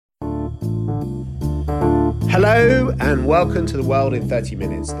Hello and welcome to The World in 30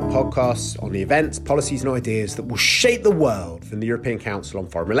 Minutes, the podcast on the events, policies and ideas that will shape the world from the European Council on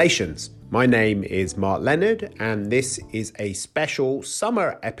Foreign Relations. My name is Mark Leonard and this is a special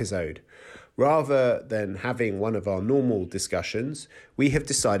summer episode. Rather than having one of our normal discussions, we have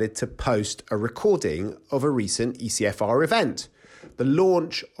decided to post a recording of a recent ECFR event, the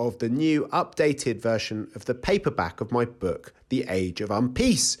launch of the new updated version of the paperback of my book, The Age of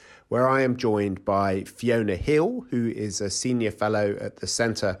Unpeace, where I am joined by Fiona Hill, who is a senior fellow at the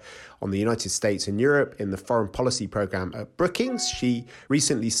Centre on the United States and Europe in the Foreign Policy Programme at Brookings. She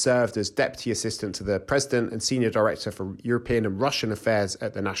recently served as Deputy Assistant to the President and Senior Director for European and Russian Affairs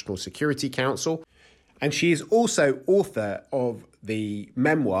at the National Security Council. And she is also author of the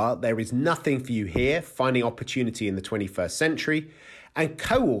memoir, There Is Nothing for You Here, Finding Opportunity in the 21st Century, and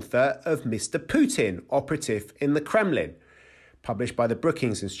co-author of Mr. Putin, Operative in the Kremlin, published by the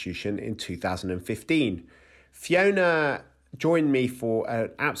Brookings Institution in 2015. Fiona joined me for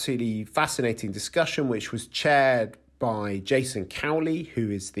an absolutely fascinating discussion, which was chaired by Jason Cowley, who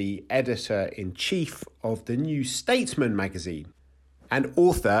is the editor-in-chief of the New Statesman magazine and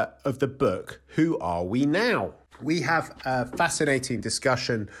author of the book, Who Are We Now? We have a fascinating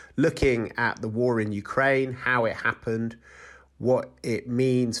discussion looking at the war in Ukraine, how it happened, what it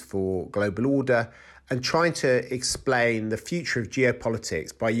means for global order, and trying to explain the future of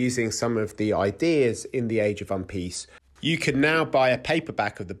geopolitics by using some of the ideas in The Age of Unpeace. You can now buy a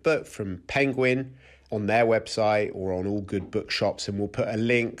paperback of the book from Penguin on their website or on all good bookshops, and we'll put a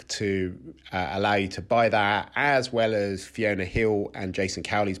link to allow you to buy that, as well as Fiona Hill and Jason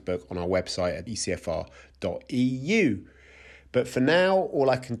Cowley's book on our website at ecfr.eu. But for now, all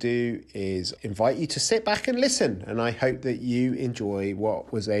I can do is invite you to sit back and listen, and I hope that you enjoy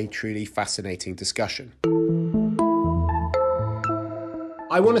what was a truly fascinating discussion.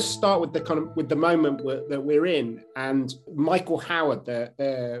 I want to start with the moment that we're in, and Michael Howard,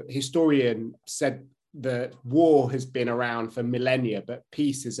 the historian, said that war has been around for millennia, but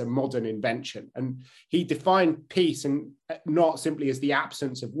peace is a modern invention. And he defined peace and not simply as the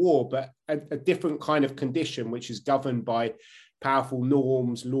absence of war, but a different kind of condition which is governed by powerful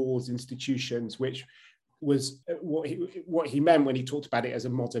norms, laws, institutions, which was what he meant when he talked about it as a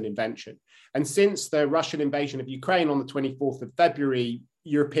modern invention. And since the Russian invasion of Ukraine on the 24th of February,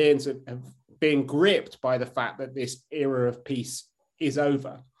 Europeans have been gripped by the fact that this era of peace is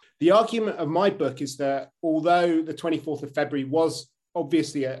over. The argument of my book is that although the 24th of February was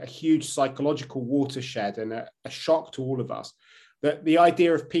obviously a huge psychological watershed and a shock to all of us, that the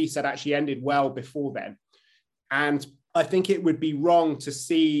idea of peace had actually ended well before then. And I think it would be wrong to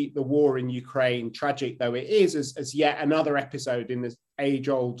see the war in Ukraine, tragic though it is, as yet another episode in this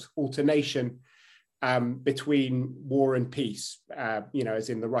age-old alternation between war and peace, as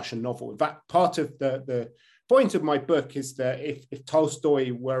in the Russian novel. In fact, part of the point of my book is that if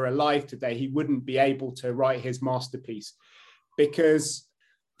Tolstoy were alive today, he wouldn't be able to write his masterpiece, because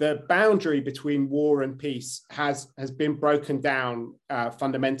the boundary between war and peace has been broken down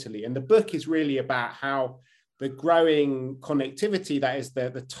fundamentally. And the book is really about how the growing connectivity, that is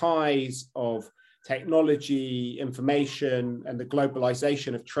the ties of technology, information, and the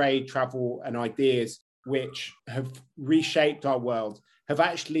globalization of trade, travel, and ideas, which have reshaped our world, have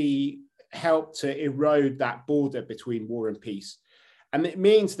actually helped to erode that border between war and peace. And it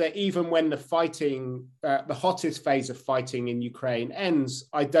means that even when the fighting, the hottest phase of fighting in Ukraine ends,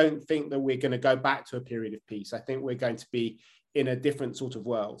 I don't think that we're going to go back to a period of peace. I think we're going to be in a different sort of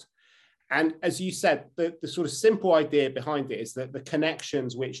world. And as you said, the sort of simple idea behind it is that the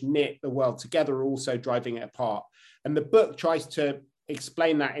connections which knit the world together are also driving it apart. And the book tries to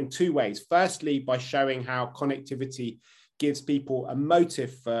explain that in two ways. Firstly, by showing how connectivity gives people a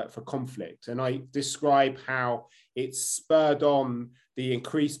motive for conflict. And I describe how it's spurred on the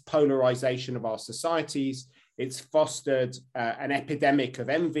increased polarization of our societies. It's fostered an epidemic of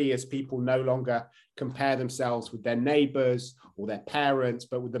envy as people no longer compare themselves with their neighbors or their parents,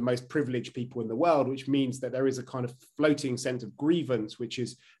 but with the most privileged people in the world, which means that there is a kind of floating sense of grievance which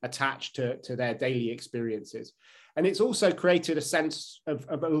is attached to their daily experiences. And it's also created a sense of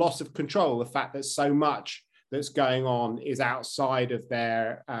a loss of control, the fact that so much that's going on is outside of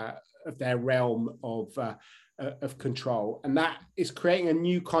their realm of control. And that is creating a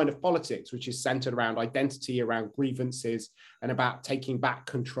new kind of politics, which is centered around identity, around grievances, and about taking back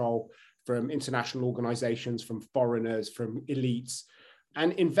control from international organizations, from foreigners, from elites.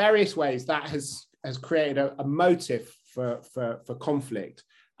 And in various ways, that has created a motive for conflict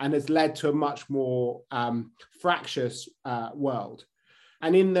and has led to a much more fractious world.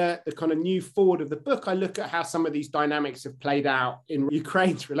 And in the kind of new forward of the book, I look at how some of these dynamics have played out in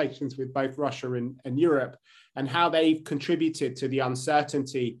Ukraine's relations with both Russia and Europe, and how they've contributed to the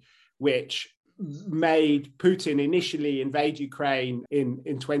uncertainty which made Putin initially invade Ukraine in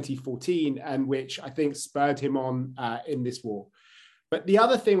 2014, and which I think spurred him on in this war. But the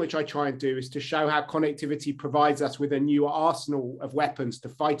other thing which I try and do is to show how connectivity provides us with a new arsenal of weapons to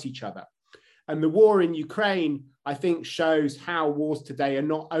fight each other. And the war in Ukraine, I think, shows how wars today are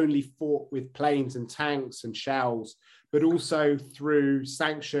not only fought with planes and tanks and shells, but also through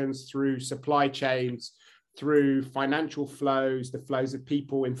sanctions, through supply chains, through financial flows, the flows of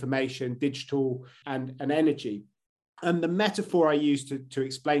people, information, digital, and energy. And the metaphor I use to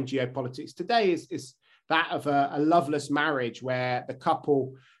explain geopolitics today is that of a loveless marriage where the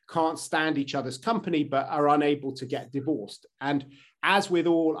couple can't stand each other's company, but are unable to get divorced. And as with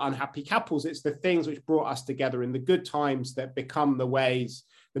all unhappy couples, it's the things which brought us together in the good times that become the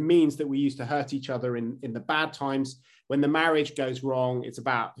means that we use to hurt each other in the bad times. When the marriage goes wrong, it's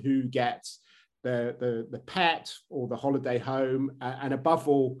about who gets the pet or the holiday home. And above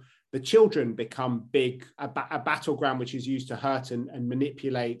all, the children become a battleground which is used to hurt and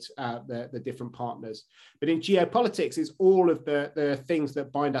manipulate the different partners. But in geopolitics, it's all of the things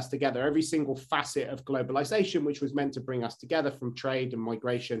that bind us together, every single facet of globalization, which was meant to bring us together, from trade and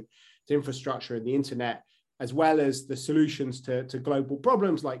migration to infrastructure and the internet, as well as the solutions to global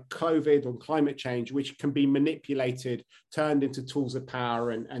problems like COVID or climate change, which can be manipulated, turned into tools of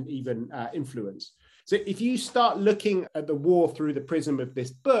power and even influence. So if you start looking at the war through the prism of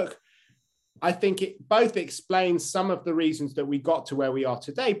this book, I think it both explains some of the reasons that we got to where we are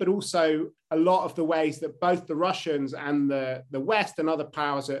today, but also a lot of the ways that both the Russians and the West and other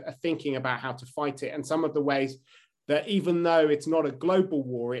powers are thinking about how to fight it, and some of the ways that even though it's not a global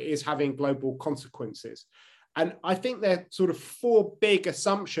war, it is having global consequences. And I think there are sort of four big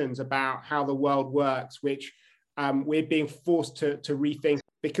assumptions about how the world works, which we're being forced to rethink.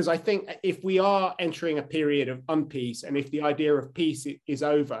 Because I think if we are entering a period of unpeace, and if the idea of peace is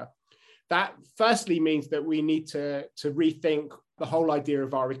over, that firstly means that we need to rethink the whole idea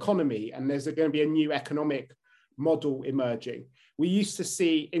of our economy. And there's going to be a new economic model emerging. We used to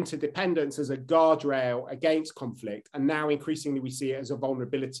see interdependence as a guardrail against conflict, and now increasingly we see it as a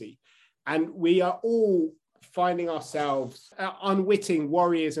vulnerability. And we are all finding ourselves unwitting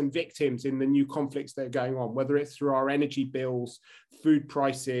warriors and victims in the new conflicts that are going on, whether it's through our energy bills, food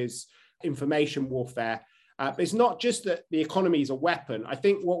prices, information warfare. But it's not just that the economy is a weapon. I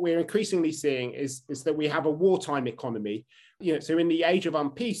think what we're increasingly seeing is that we have a wartime economy. So in the age of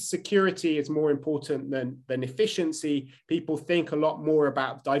unpeace, security is more important than efficiency. People think a lot more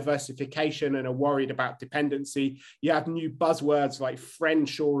about diversification and are worried about dependency. You have new buzzwords like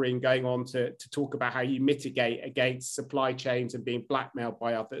friendshoring going on to talk about how you mitigate against supply chains and being blackmailed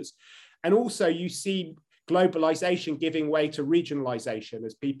by others. And also you see globalization giving way to regionalization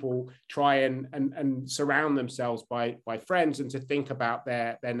as people try and surround themselves by friends and to think about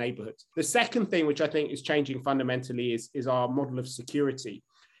their neighborhoods. The second thing, which I think is changing fundamentally, is our model of security.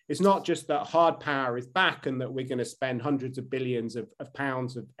 It's not just that hard power is back and that we're going to spend hundreds of billions of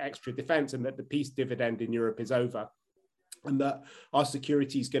pounds of extra defense and that the peace dividend in Europe is over, and that our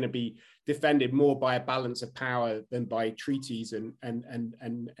security is going to be defended more by a balance of power than by treaties and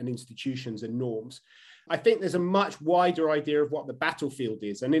institutions and norms. I think there's a much wider idea of what the battlefield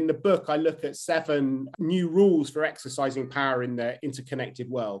is. And in the book, I look at 7 new rules for exercising power in the interconnected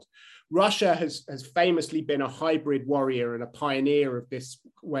world. Russia has famously been a hybrid warrior and a pioneer of this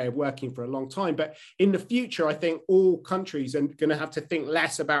way of working for a long time. But in the future, I think all countries are going to have to think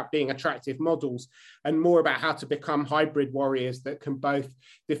less about being attractive models and more about how to become hybrid warriors that can both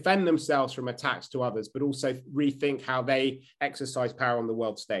defend themselves from attacks to others, but also rethink how they exercise power on the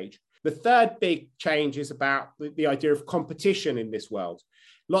world stage. The third big change is about the idea of competition in this world.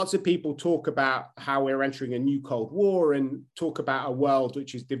 Lots of people talk about how we're entering a new Cold War and talk about a world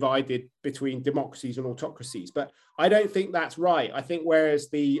which is divided between democracies and autocracies. But I don't think that's right. I think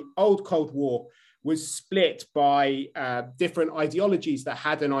whereas the old Cold War was split by different ideologies that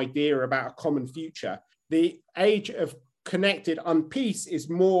had an idea about a common future, the age of connected unpeace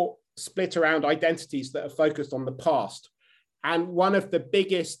is more split around identities that are focused on the past. And one of the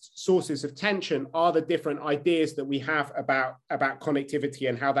biggest sources of tension are the different ideas that we have about connectivity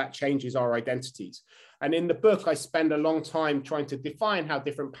and how that changes our identities. And in the book, I spend a long time trying to define how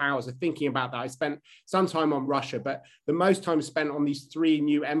different powers are thinking about that. I spent some time on Russia, but the most time spent on these 3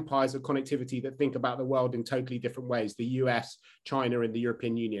 new empires of connectivity that think about the world in totally different ways: the US, China, and the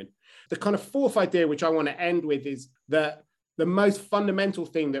European Union. The kind of fourth idea, which I want to end with, is that the most fundamental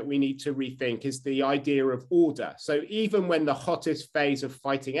thing that we need to rethink is the idea of order. So even when the hottest phase of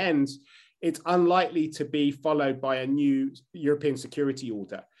fighting ends, it's unlikely to be followed by a new European security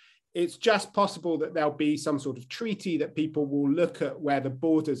order. It's just possible that there'll be some sort of treaty that people will look at where the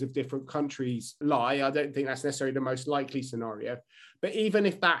borders of different countries lie. I don't think that's necessarily the most likely scenario. But even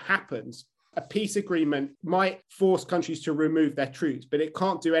if that happens, a peace agreement might force countries to remove their troops, but it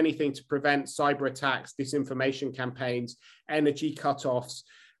can't do anything to prevent cyber attacks, disinformation campaigns, energy cutoffs,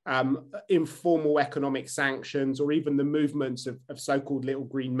 informal economic sanctions, or even the movements of so-called little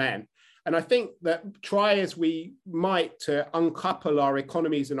green men. And I think that try as we might to uncouple our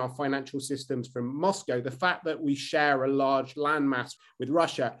economies and our financial systems from Moscow, the fact that we share a large landmass with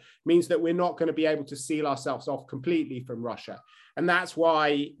Russia means that we're not going to be able to seal ourselves off completely from Russia. And that's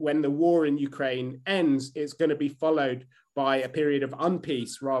why when the war in Ukraine ends, it's going to be followed by a period of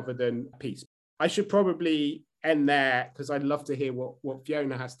unpeace rather than peace. I should probably end there because I'd love to hear what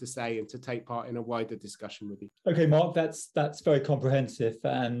Fiona has to say and to take part in a wider discussion with you. Okay, Mark, that's very comprehensive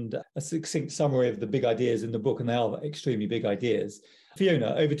and a succinct summary of the big ideas in the book, and they are extremely big ideas.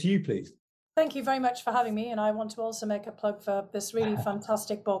 Fiona, over to you, please. Thank you very much for having me, and I want to also make a plug for this really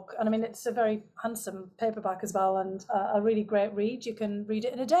fantastic book. And I mean, it's a very handsome paperback as well, and a really great read. You can read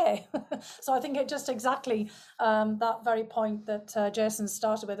it in a day. So I think it just exactly that very point that Jason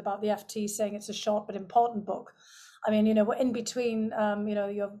started with about the FT saying it's a short but important book. I mean, we're in between,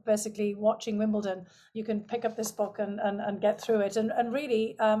 you're basically watching Wimbledon. You can pick up this book and get through it. And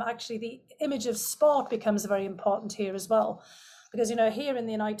really, actually, the image of sport becomes very important here as well. Because, here in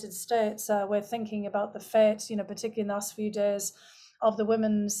the United States, we're thinking about the fate, particularly in the last few days, of the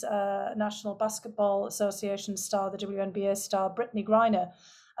Women's National Basketball Association star, the WNBA star, Brittany Griner,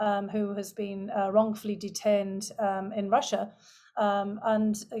 who has been wrongfully detained in Russia.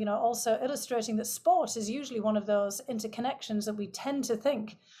 And, also illustrating that sport is usually one of those interconnections that we tend to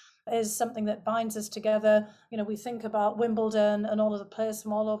think is something that binds us together. We think about Wimbledon and all of the players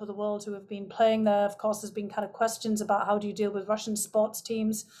from all over the world who have been playing there. Of course, there's been kind of questions about how do you deal with Russian sports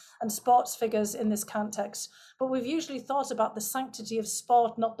teams and sports figures in this context. But we've usually thought about the sanctity of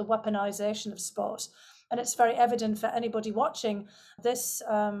sport, not the weaponization of sport. And it's very evident for anybody watching this,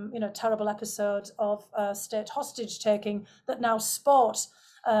 terrible episode of state hostage taking that now sport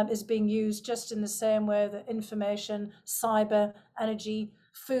is being used just in the same way that information, cyber, energy,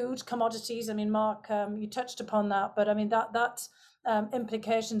 food, commodities. I mean, Mark, you touched upon that, but I mean that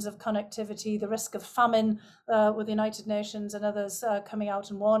implications of connectivity, the risk of famine with the United Nations and others coming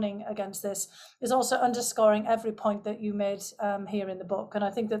out and warning against this is also underscoring every point that you made here in the book. And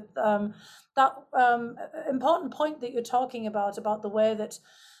I think that that important point that you're talking about the way that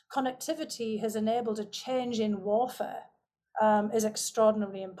connectivity has enabled a change in warfare is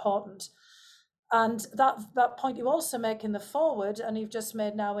extraordinarily important. And that point you also make in the foreword, and you've just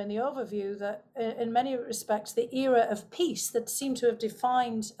made now in the overview, that in many respects, the era of peace that seemed to have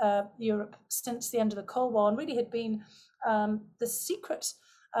defined Europe since the end of the Cold War and really had been the secret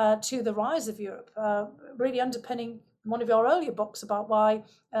to the rise of Europe, really underpinning one of your earlier books about why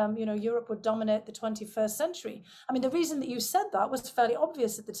Europe would dominate the 21st century. I mean, the reason that you said that was fairly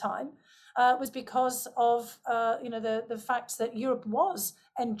obvious at the time. Was because of the fact that Europe was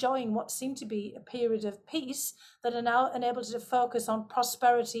enjoying what seemed to be a period of peace that are now enabled to focus on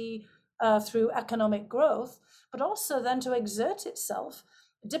prosperity through economic growth, but also then to exert itself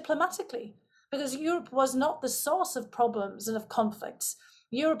diplomatically, because Europe was not the source of problems and of conflicts.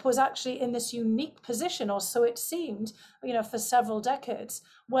 Europe was actually in this unique position, or so it seemed, for several decades,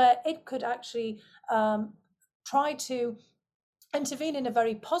 where it could actually try to intervene in a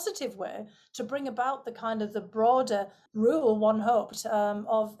very positive way to bring about the kind of the broader rule, one hoped,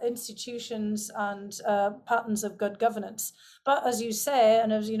 of institutions and patterns of good governance. But as you say,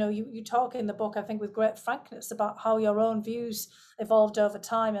 and as you talk in the book, I think with great frankness about how your own views evolved over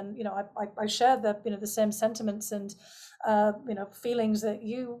time, and I share the same sentiments and feelings that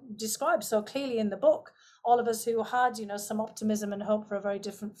you describe so clearly in the book. All of us who had, some optimism and hope for a very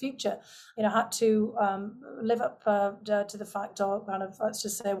different future, had to live up to the fact, or kind of, let's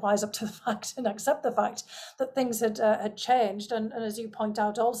just say, wise up to the fact and accept the fact that things had changed. And as you point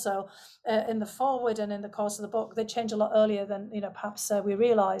out also in the foreword and in the course of the book, they changed a lot earlier than, perhaps we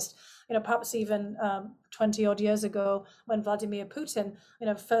realized. Perhaps even 20 odd years ago, when Vladimir Putin,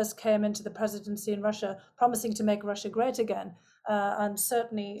 first came into the presidency in Russia, promising to make Russia great again. And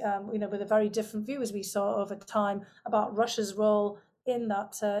certainly, with a very different view, as we saw over time, about Russia's role in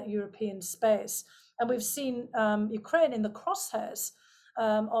that European space. And we've seen Ukraine in the crosshairs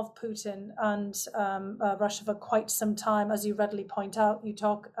of Putin and Russia for quite some time. As you readily point out, you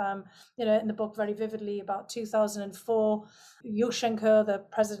talk, in the book very vividly about 2004, Yushchenko, the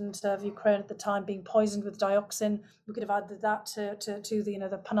president of Ukraine at the time, being poisoned with dioxin. We could have added that to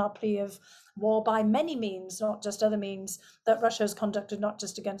the panoply of war by many means, not just other means, that Russia has conducted, not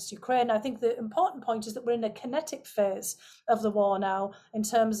just against Ukraine. I think the important point is that we're in a kinetic phase of the war now, in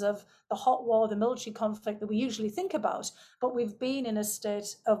terms of the hot war, the military conflict that we usually think about. But we've been in a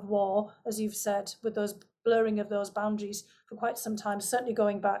state of war, as you've said, with those blurring of those boundaries for quite some time, certainly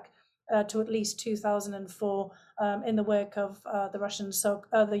going back to at least 2004, in the wake of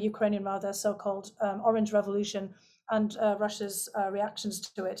the Ukrainian so-called Orange Revolution, and Russia's reactions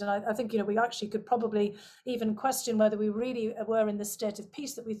to it. And I think, we actually could probably even question whether we really were in the state of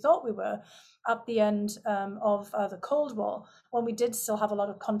peace that we thought we were at the end of the Cold War, when we did still have a lot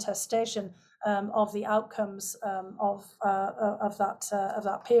of contestation of the outcomes of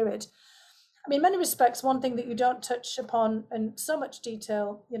that period. I mean, in many respects, one thing that you don't touch upon in so much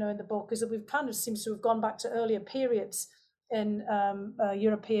detail, in the book, is that we've kind of seems to have gone back to earlier periods in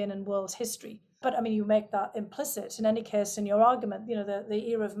European and world history. But I mean, you make that implicit in any case in your argument, the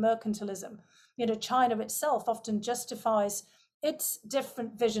era of mercantilism. China itself often justifies its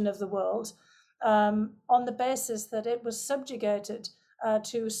different vision of the world on the basis that it was subjugated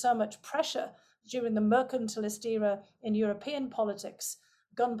to so much pressure during the mercantilist era in European politics,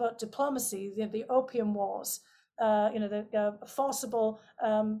 gunboat diplomacy, the opium wars, the forcible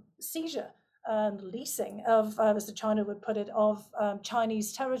seizure and leasing of, as China would put it, of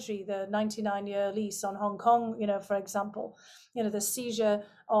Chinese territory, the 99-year lease on Hong Kong, for example, the seizure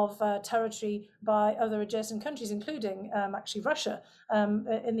of territory by other adjacent countries, including actually Russia,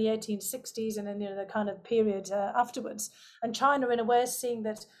 in the 1860s and in the kind of period afterwards. And China, in a way, seeing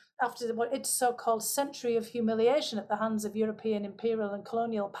that after its so-called century of humiliation at the hands of European imperial and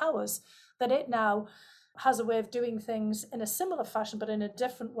colonial powers, that it now has a way of doing things in a similar fashion, but in a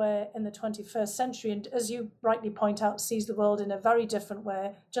different way in the 21st century. And as you rightly point out, sees the world in a very different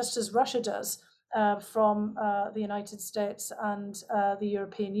way, just as Russia does from the United States and the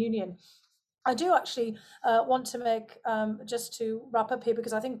European Union. I do actually want to make, just to wrap up here,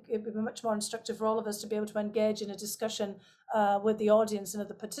 because I think it would be much more instructive for all of us to be able to engage in a discussion with the audience and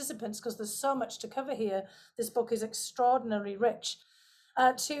other participants, because there's so much to cover here. This book is extraordinarily rich.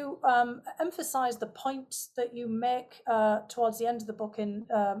 To emphasize the points that you make towards the end of the book in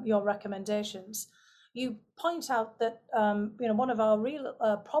your recommendations. You point out that one of our real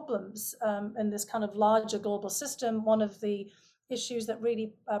problems in this kind of larger global system, one of the issues that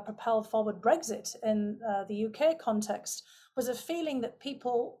really propelled forward Brexit in the UK context, was a feeling that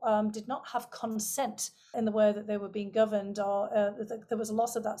people did not have consent in the way that they were being governed, or there was a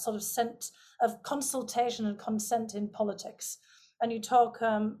loss of that sort of sense of consultation and consent in politics. And you talk,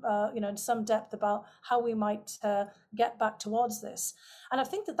 in some depth about how we might get back towards this. And I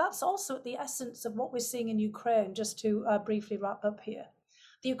think that that's also at the essence of what we're seeing in Ukraine, just to briefly wrap up here.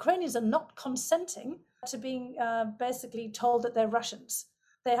 The Ukrainians are not consenting to being basically told that they're Russians.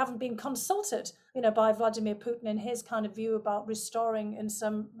 They haven't been consulted, by Vladimir Putin in his kind of view about restoring, in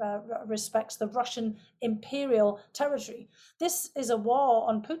some respects, the Russian imperial territory. This is a war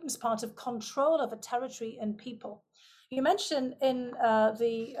on Putin's part of control of a territory and people. You mentioned in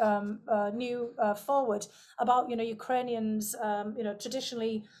the new forward about Ukrainians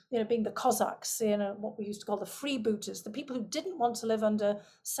traditionally being the Cossacks, what we used to call the freebooters, the people who didn't want to live under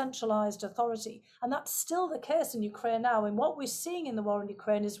centralized authority, and that's still the case in Ukraine now. And what we're seeing in the war in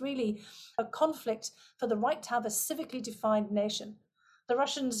Ukraine is really a conflict for the right to have a civically defined nation. The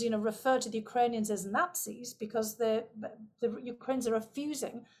Russians, refer to the Ukrainians as Nazis because the Ukrainians are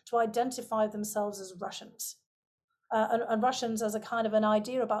refusing to identify themselves as Russians. And Russians as a kind of an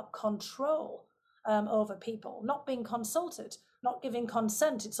idea about control over people, not being consulted, not giving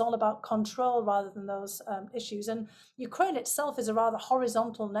consent. It's all about control rather than those issues. And Ukraine itself is a rather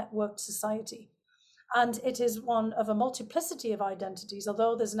horizontal networked society. And it is one of a multiplicity of identities,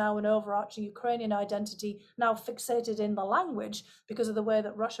 although there's now an overarching Ukrainian identity now fixated in the language because of the way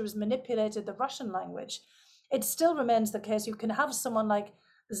that Russia has manipulated the Russian language. It still remains the case. You can have someone like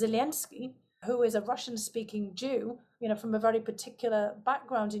Zelensky, who is a Russian-speaking Jew, from a very particular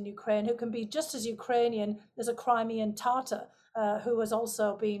background in Ukraine, who can be just as Ukrainian as a Crimean Tatar, who has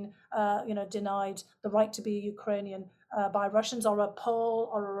also been, denied the right to be a Ukrainian by Russians, or a Pole,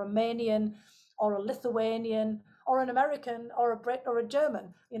 or a Romanian, or a Lithuanian, or an American or a Brit or a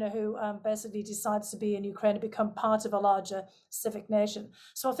German, who basically decides to be in Ukraine and become part of a larger civic nation.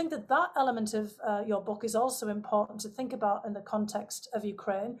 So I think that element of your book is also important to think about in the context of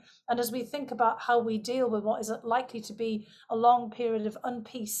Ukraine. And as we think about how we deal with what is likely to be a long period of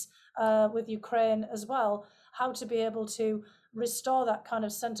unpeace with Ukraine as well, how to be able to restore that kind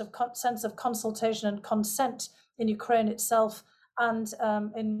of sense of consultation and consent in Ukraine itself and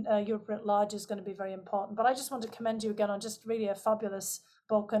in Europe at large is going to be very important. But I just want to commend you again on just really a fabulous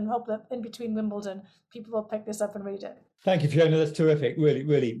book, and hope that in between Wimbledon, people will pick this up and read it. Thank you, Fiona. That's terrific. Really,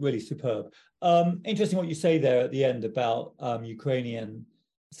 really, really superb. Interesting what you say there at the end about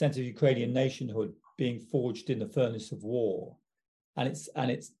sense of Ukrainian nationhood being forged in the furnace of war, and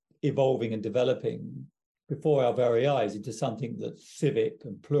it's evolving and developing before our very eyes into something that's civic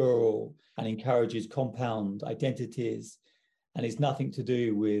and plural and encourages compound identities, and is nothing to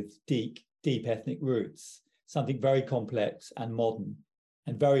do with deep ethnic roots, something very complex and modern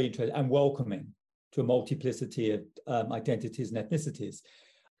and very interesting and welcoming to a multiplicity of identities and ethnicities.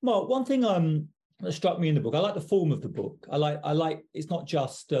 Mark, one thing that struck me in the book, I like the form of the book. I like it's not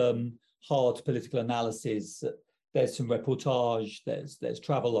just hard political analysis. There's some reportage, there's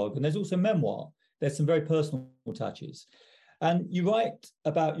travelogue, and there's also memoir. There's some very personal touches. And you write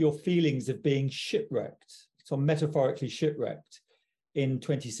about your feelings of being shipwrecked, so metaphorically shipwrecked in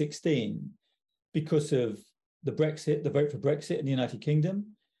 2016 because of the vote for Brexit in the United Kingdom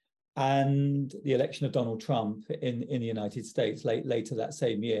and the election of Donald Trump in the United States later that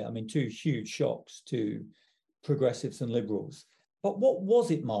same year. I mean, two huge shocks to progressives and liberals. But what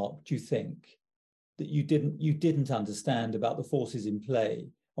was it, Mark, do you think, that you didn't understand about the forces in play?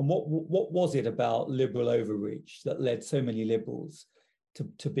 And what was it about liberal overreach that led so many liberals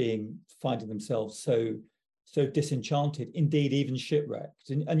to finding themselves so disenchanted, indeed even shipwrecked?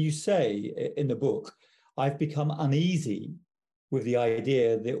 And you say in the book, I've become uneasy with the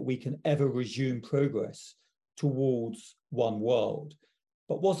idea that we can ever resume progress towards one world.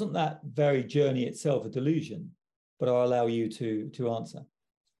 But wasn't that very journey itself a delusion? But I'll allow you to answer.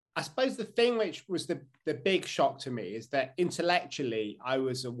 I suppose the thing which was the big shock to me is that intellectually I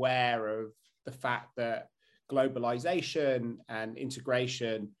was aware of the fact that globalization and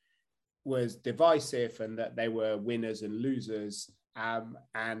integration was divisive and that there were winners and losers.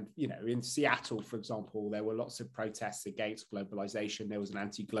 And, in Seattle, for example, there were lots of protests against globalization. There was an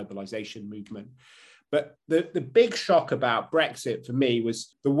anti-globalization movement. But the big shock about Brexit for me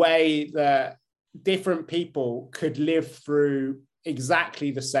was the way that different people could live through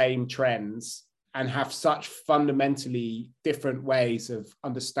exactly the same trends and have such fundamentally different ways of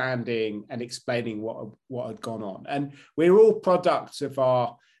understanding and explaining what had gone on. And we're all products of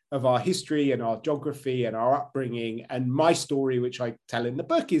our history and our geography and our upbringing. And my story, which I tell in the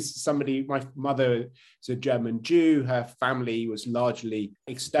book, is my mother is a German Jew. Her family was largely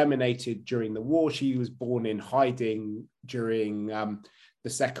exterminated during the war. She was born in hiding during the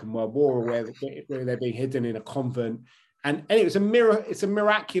Second World War, where they're being hidden in a convent. And it was it's a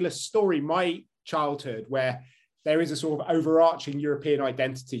miraculous story, my childhood, where there is a sort of overarching European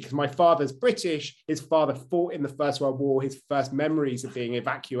identity, because my father's British, his father fought in the First World War, his first memories of being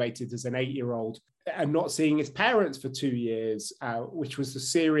evacuated as an 8-year-old and not seeing his parents for 2 years, which was a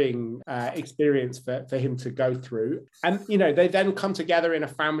searing experience for him to go through. And, they then come together in a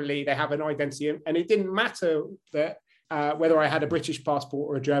family, they have an identity, and it didn't matter that whether I had a British passport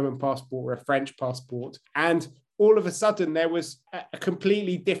or a German passport or a French passport. And all of a sudden, there was a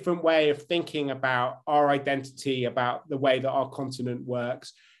completely different way of thinking about our identity, about the way that our continent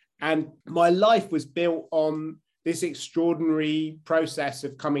works. And my life was built on this extraordinary process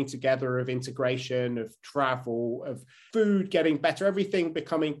of coming together, of integration, of travel, of food getting better, everything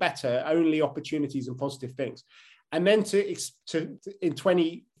becoming better, only opportunities and positive things. And then in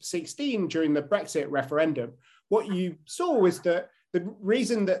 2016, during the Brexit referendum, what you saw was that the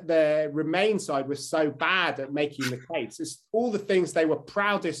reason that the Remain side was so bad at making the case is all the things they were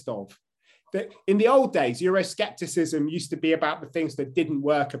proudest of. That in the old days, Euroscepticism used to be about the things that didn't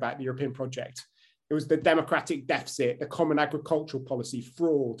work about the European project. It was the democratic deficit, the common agricultural policy,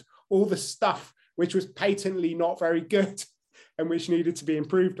 fraud, all the stuff which was patently not very good and which needed to be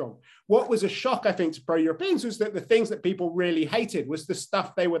improved on. What was a shock, I think, to pro-Europeans was that the things that people really hated was the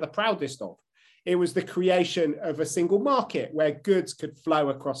stuff they were the proudest of. It was the creation of a single market where goods could flow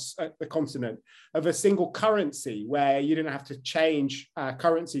across the continent, of a single currency where you didn't have to change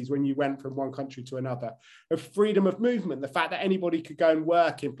currencies when you went from one country to another, of freedom of movement, the fact that anybody could go and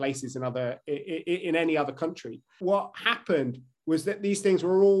work in places in any other country. What happened was that these things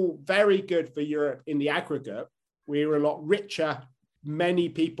were all very good for Europe in the aggregate. We were a lot richer many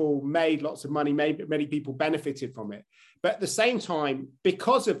people made lots of money, many people benefited from it. But at the same time,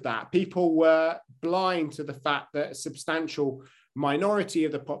 because of that, people were blind to the fact that a substantial minority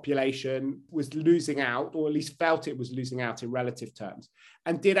of the population was losing out, or at least felt it was losing out in relative terms,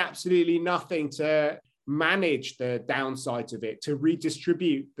 and did absolutely nothing to manage the downsides of it, to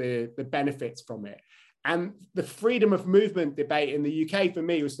redistribute the benefits from it. And the freedom of movement debate in the UK, for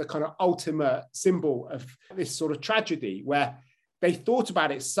me, was the kind of ultimate symbol of this sort of tragedy, where they thought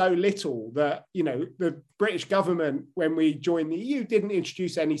about it so little that, you know, the British government, when we joined the EU, didn't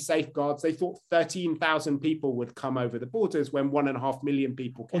introduce any safeguards. They thought 13,000 people would come over the borders when 1.5 million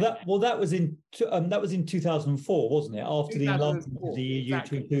people came. That was in 2004, wasn't it? After the enlargement of the EU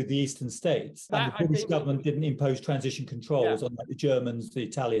to include the eastern states, and the British government didn't impose transition controls on like the Germans, the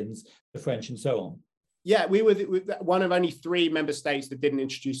Italians, the French, and so on. Yeah, we were one of only 3 member states that didn't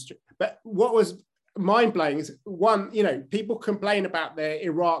introduce. But what was mind-blowing is, one, you know, people complain about the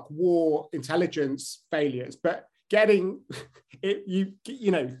Iraq war intelligence failures, but getting it, you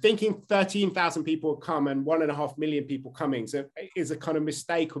know, thinking 13,000 people would come and 1.5 million people coming is a kind of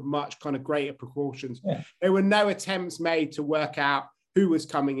mistake of much kind of greater proportions. Yeah. There were no attempts made to work out who was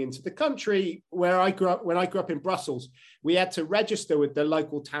coming into the country. Where I grew up, when I grew up in Brussels, we had to register with the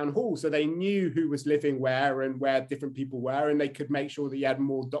local town hall, so they knew who was living where and where different people were, and they could make sure that you had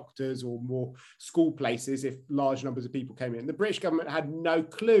more doctors or more school places if large numbers of people came in. The British government had no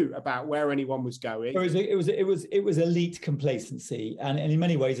clue about where anyone was going. It was elite complacency, and in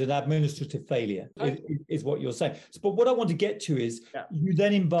many ways an administrative failure is what you're saying. But what I want to get to is, you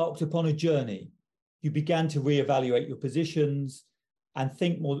then embarked upon a journey. You began to reevaluate your positions and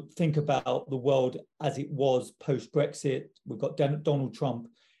think about the world as it was post-Brexit. We've got Donald Trump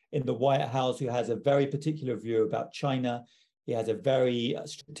in the White House, who has a very particular view about China. He has a very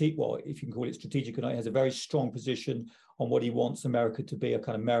strategic, well, if you can call it strategic or not, he has a very strong position on what he wants America to be, a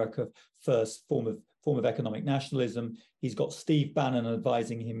kind of America first form of economic nationalism. He's got Steve Bannon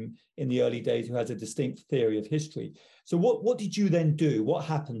advising him in the early days, who has a distinct theory of history. So what did you then do? What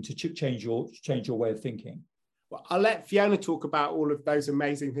happened to change your way of thinking? Well, I'll let Fiona talk about all of those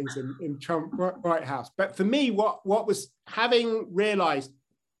amazing things in Trump White House. But for me, what was, having realized,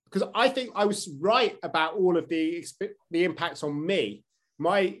 because I think I was right about all of the impacts on me,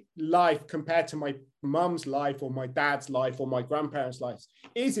 my life compared to my mum's life or my dad's life or my grandparents' life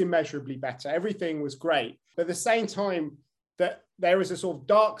is immeasurably better. Everything was great. But at the same time, that there is a sort of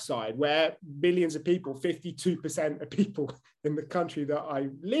dark side where millions of people, 52% of people in the country that I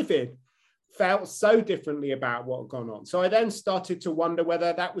live in, felt so differently about what had gone on. So I then started to wonder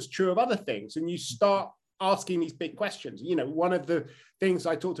whether that was true of other things. And you start asking these big questions. You know, one of the things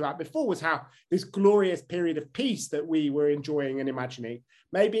I talked about before was how this glorious period of peace that we were enjoying and imagining,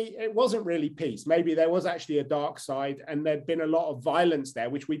 maybe it wasn't really peace. Maybe there was actually a dark side, and there'd been a lot of violence there,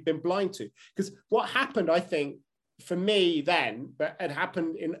 which we've been blind to. Because what happened, I think, for me then, but it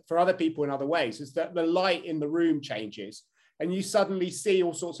happened for other people in other ways, is that the light in the room changes. And you suddenly see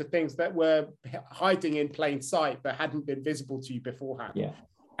all sorts of things that were hiding in plain sight but hadn't been visible to you beforehand,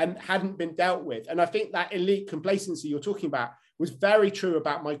 and hadn't been dealt with. And I think that elite complacency you're talking about was very true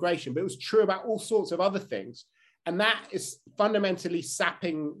about migration, but it was true about all sorts of other things. And that is fundamentally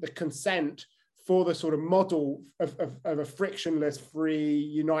sapping the consent for the sort of model of a frictionless, free,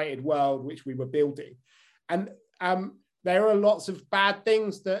 united world which we were building. And there are lots of bad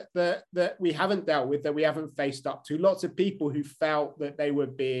things that we haven't dealt with, that we haven't faced up to. Lots of people who felt that they were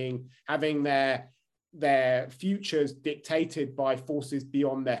having their futures dictated by forces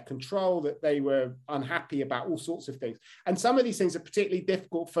beyond their control, that they were unhappy about all sorts of things. And some of these things are particularly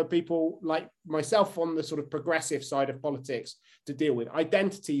difficult for people like myself on the sort of progressive side of politics to deal with.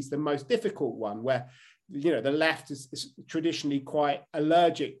 Identity is the most difficult one, where, you know, the left is traditionally quite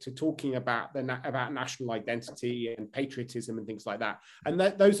allergic to talking about about national identity and patriotism and things like that. And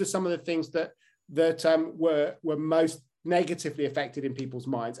those are some of the things that were most negatively affected in people's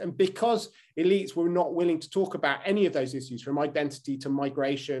minds. And because elites were not willing to talk about any of those issues, from identity to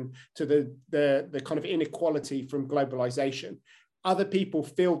migration to the kind of inequality from globalization, other people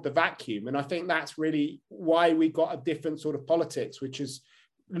filled the vacuum. And I think that's really why we got a different sort of politics, which is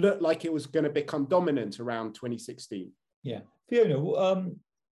looked like it was going to become dominant around 2016. Yeah. Fiona,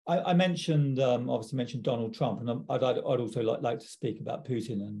 I mentioned, obviously mentioned Donald Trump, and I'd also like to speak about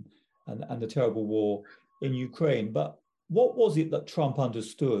Putin and the terrible war in Ukraine. But what was it that Trump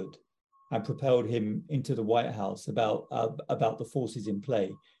understood and propelled him into the White House about the forces in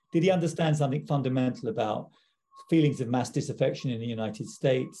play? Did he understand something fundamental about feelings of mass disaffection in the United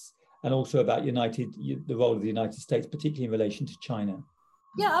States, and also about the role of the United States, particularly in relation to China?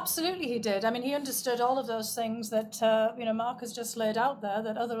 Yeah, absolutely, he did. I mean, he understood all of those things that Mark has just laid out there.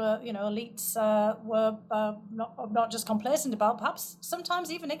 That other elites were not just complacent about, perhaps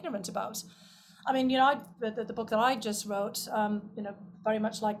sometimes even ignorant about. I mean, the book that I just wrote, very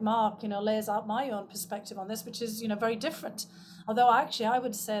much like Mark, lays out my own perspective on this, which is very different. Although actually, I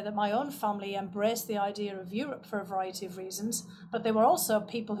would say that my own family embraced the idea of Europe for a variety of reasons, but they were also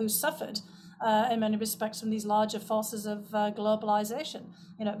people who suffered in many respects from these larger forces of globalization,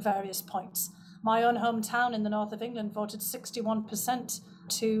 at various points. My own hometown in the north of England voted 61%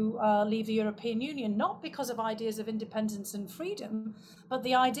 to leave the European Union, not because of ideas of independence and freedom, but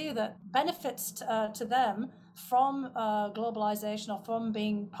the idea that benefits to them from globalization or from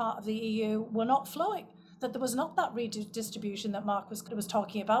being part of the EU were not flowing. That there was not that redistribution that Mark was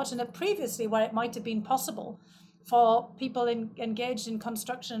talking about, and that previously, where it might have been possible for people engaged in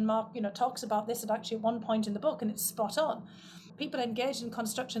construction, and Mark, talks about this at actually at one point in the book, and it's spot on. People engaged in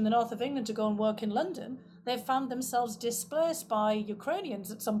construction in the north of England to go and work in London, they found themselves displaced by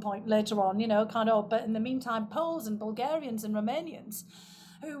Ukrainians at some point later on, but in the meantime, Poles and Bulgarians and Romanians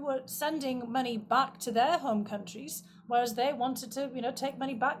who were sending money back to their home countries, whereas they wanted to, take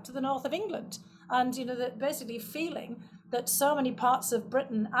money back to the north of England. And, basically feeling that so many parts of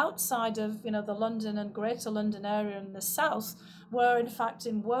Britain outside of, the London and Greater London area in the south were in fact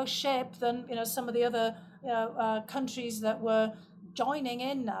in worse shape than, some of the other countries that were joining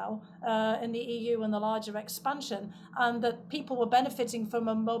in now in the EU and the larger expansion, and that people were benefiting from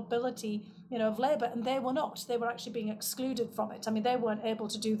a mobility of labour, and they were not. They were actually being excluded from it. I mean, they weren't able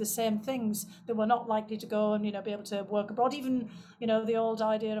to do the same things. They were not likely to go and be able to work abroad. Even the old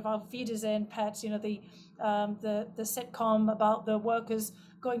idea of Auf Wiedersehen, Pet, the sitcom about the workers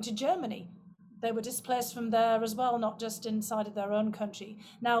going to Germany. They were displaced from there as well, not just inside of their own country.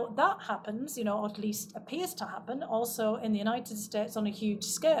 Now, that happens, or at least appears to happen, also in the United States on a huge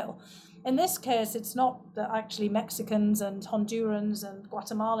scale. In this case, it's not that actually Mexicans and Hondurans and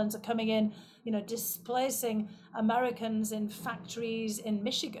Guatemalans are coming in, displacing Americans in factories in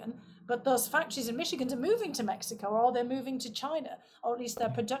Michigan, but those factories in Michigan are moving to Mexico, or they're moving to China, or at least their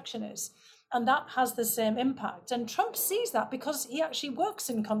production is. And that has the same impact. And Trump sees that because he actually works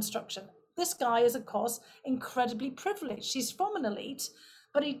in construction. This guy is, of course, incredibly privileged. He's from an elite,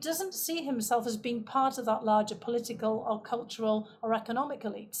 but he doesn't see himself as being part of that larger political or cultural or economic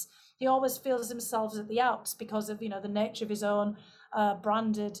elites. He always feels himself at the outs because of, the nature of his own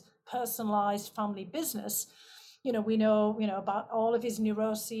branded, personalized family business. We know, about all of his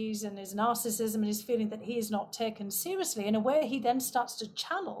neuroses and his narcissism and his feeling that he is not taken seriously. In a way, he then starts to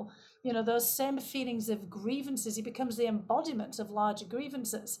channel, those same feelings of grievances. He becomes the embodiment of larger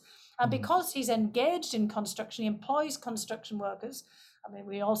grievances. And because he's engaged in construction, he employs construction workers. I mean,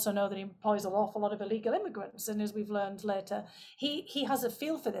 we also know that he employs an awful lot of illegal immigrants. And as we've learned later, he has a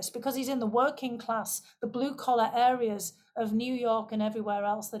feel for this because he's in the working class, the blue collar areas of New York and everywhere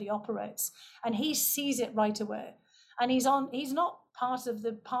else that he operates. And he sees it right away. And he's not part of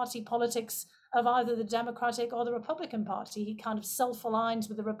the party politics of either the Democratic or the Republican Party. He kind of self-aligns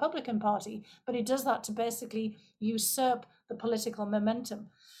with the Republican Party, but he does that to basically usurp the political momentum.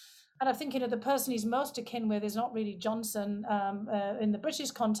 And I think, the person he's most akin with is not really Johnson in the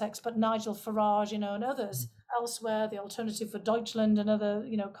British context, but Nigel Farage, and others elsewhere, the Alternative for Deutschland and other,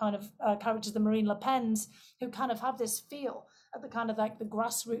 kind of characters, the Marine Le Pens, who kind of have this feel at the kind of like the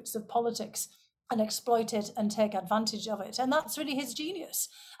grassroots of politics and exploit it and take advantage of it. And that's really his genius.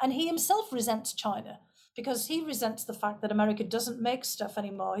 And he himself resents China because he resents the fact that America doesn't make stuff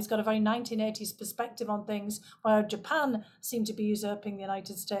anymore. He's got a very 1980s perspective on things where Japan seemed to be usurping the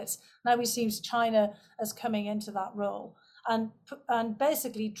United States. Now he sees China as coming into that role. And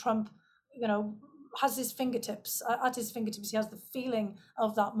basically Trump, has his fingertips, at his fingertips, he has the feeling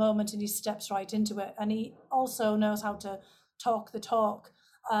of that moment and he steps right into it. And he also knows how to talk the talk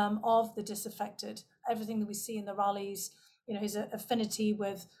of the disaffected, everything that we see in the rallies, his affinity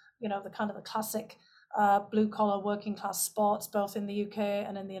with, the kind of the classic blue collar working class sports, both in the UK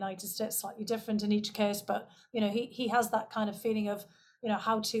and in the United States, slightly different in each case. But, he has that kind of feeling of,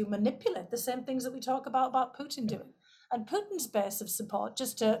 how to manipulate the same things that we talk about Putin doing. And Putin's base of support,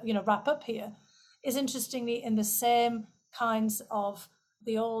 just to, wrap up here, is interestingly in the same kinds of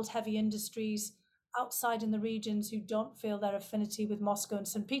the old heavy industries outside in the regions who don't feel their affinity with Moscow and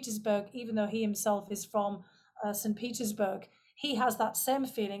St. Petersburg, even though he himself is from St. Petersburg. He has that same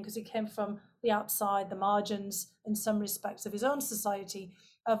feeling because he came from the outside, the margins, in some respects, of his own society,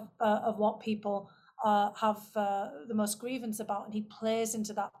 of what people have the most grievance about, and he plays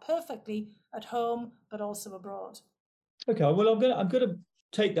into that perfectly at home, but also abroad. Okay, well, I'm gonna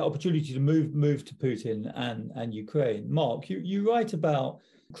take that opportunity to move to Putin and Ukraine. Mark, you write about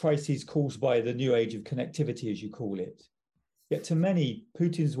crises caused by the new age of connectivity, as you call it. Yet to many,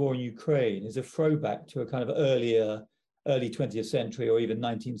 Putin's war in Ukraine is a throwback to a kind of early 20th century or even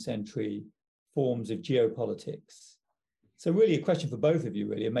 19th century forms of geopolitics. So really a question for both of you,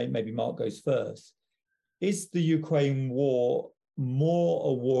 really, and maybe Mark goes first. Is the Ukraine war more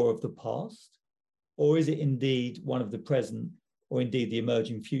a war of the past, or is it indeed one of the present, or indeed the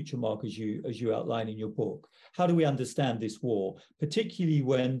emerging future, Mark, as you outline in your book? How do we understand this war, particularly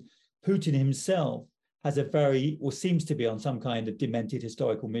when Putin himself has a very, or seems to be on some kind of demented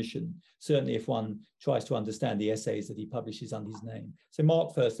historical mission, certainly if one tries to understand the essays that he publishes under his name? So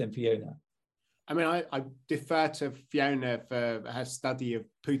Mark first, then Fiona. I mean, I defer to Fiona for her study of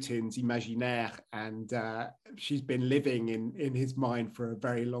Putin's imaginaire, and she's been living in his mind for a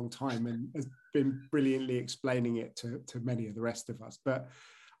very long time and has been brilliantly explaining it to many of the rest of us. But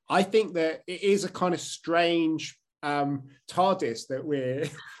I think that it is a kind of strange TARDIS that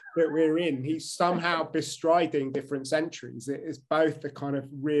we're in. He's somehow bestriding different centuries. It is both a kind of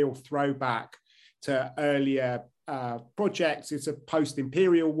real throwback to earlier projects. It's a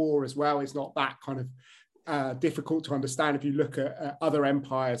post-imperial war as well. It's not that kind of difficult to understand if you look at other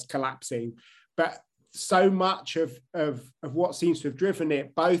empires collapsing. But so much of what seems to have driven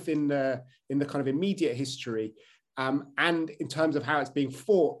it, both in the kind of immediate history and in terms of how it's being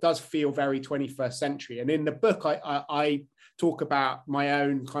fought, does feel very 21st century. And in the book, I talk about my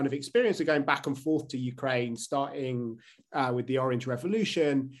own kind of experience of going back and forth to Ukraine, starting with the Orange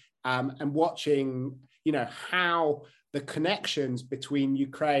Revolution and watching, how the connections between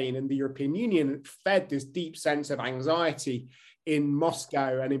Ukraine and the European Union fed this deep sense of anxiety in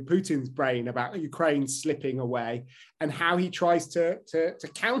Moscow and in Putin's brain about Ukraine slipping away, and how he tries to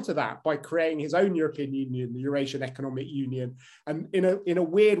counter that by creating his own European Union, the Eurasian Economic Union. And in a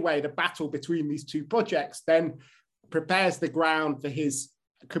weird way, the battle between these two projects then prepares the ground for his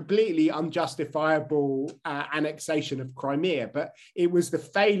completely unjustifiable annexation of Crimea. But it was the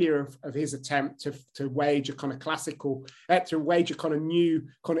failure of his attempt to wage a kind of new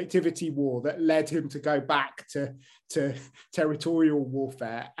connectivity war that led him to go back to territorial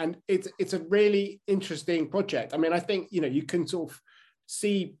warfare. And it's a really interesting project. I mean, I think, you can sort of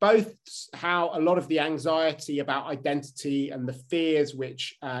see both how a lot of the anxiety about identity and the fears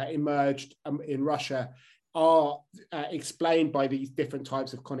which emerged in Russia are explained by these different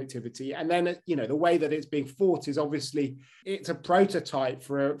types of connectivity. And then, the way that it's being fought is obviously, it's a prototype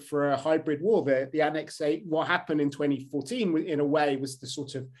for a hybrid war. The annexation, what happened in 2014, in a way, was the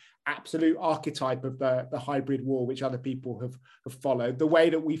sort of absolute archetype of the hybrid war, which other people have followed. The way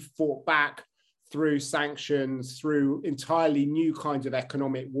that we fought back through sanctions, through entirely new kinds of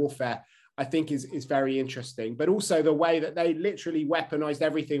economic warfare, I think is very interesting. But also the way that they literally weaponized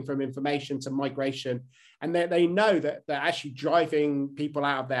everything from information to migration. And they know that actually driving people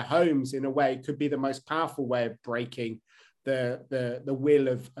out of their homes in a way could be the most powerful way of breaking the will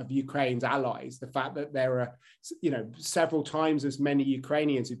of Ukraine's allies. The fact that there are, several times as many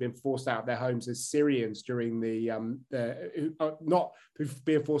Ukrainians who've been forced out of their homes as Syrians during not who've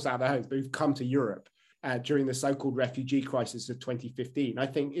been forced out of their homes, but who've come to Europe during the so-called refugee crisis of 2015, I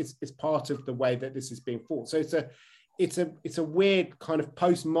think is part of the way that this is being fought. So it's a weird kind of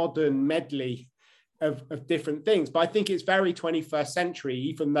postmodern medley of different things, but I think it's very 21st century,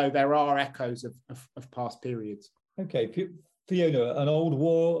 even though there are echoes of past periods. Okay, Fiona, an old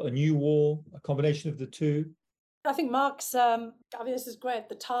war, a new war, a combination of the two? I think Mark's, this is great,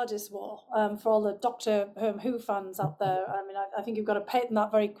 the TARDIS war, for all the Doctor Who fans out there. I mean, I think you've got to patent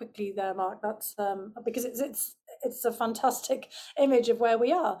that very quickly there, Mark. That's because it's a fantastic image of where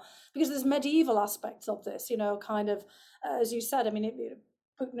we are, because there's medieval aspects of this, kind of, as you said, I mean,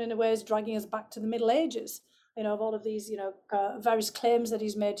 Putin in a way is dragging us back to the Middle Ages, of all of these, various claims that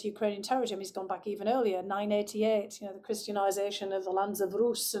he's made to Ukrainian territory. I mean, he's gone back even earlier, 988, the Christianization of the lands of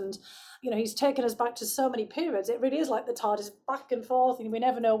Rus. And, he's taken us back to so many periods. It really is like the TARDIS back and forth. And we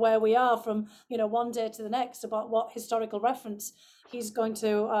never know where we are from, one day to the next about what historical reference he's going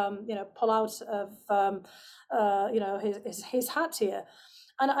to, pull out of, his hat here.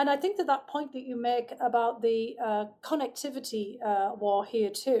 And I think that point that you make about the connectivity war here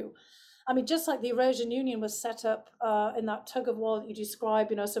too, I mean, just like the Eurasian Union was set up in that tug of war that you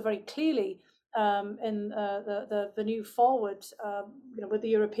describe, so very clearly in the new forward, with the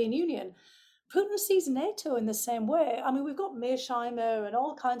European Union, Putin sees NATO in the same way. I mean, we've got Mearsheimer and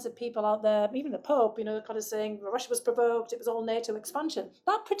all kinds of people out there, even the Pope, kind of saying Russia was provoked, it was all NATO expansion.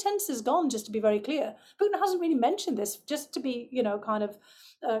 That pretense is gone, just to be very clear. Putin hasn't really mentioned this, just to be, kind of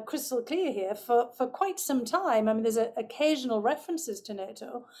crystal clear here, for quite some time. I mean, there's occasional references to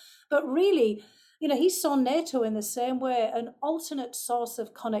NATO, but really, he saw NATO in the same way, an alternate source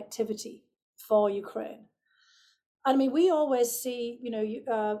of connectivity for Ukraine. I mean, we always see,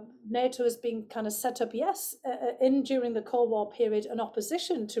 NATO as being kind of set up, yes, during the Cold War period, an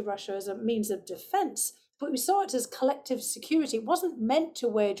opposition to Russia as a means of defense, but we saw it as collective security. It wasn't meant to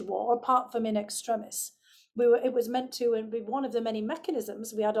wage war, apart from in extremis. It was meant to be one of the many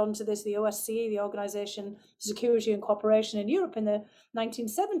mechanisms. We add on to this the OSCE, the Organization for Security and Cooperation in Europe in the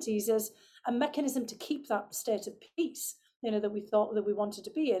 1970s, as a mechanism to keep that state of peace, that we thought that we wanted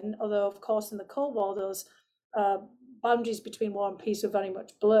to be in. Although, of course, in the Cold War, those boundaries between war and peace are very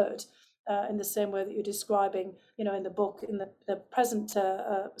much blurred in the same way that you're describing, in the book, in the present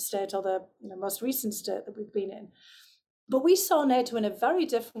state, or the most recent state that we've been in. But we saw NATO in a very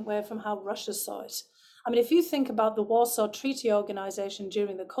different way from how Russia saw it. I mean, if you think about the Warsaw Treaty Organization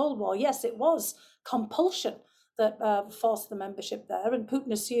during the Cold War, yes, it was compulsion that forced the membership there. And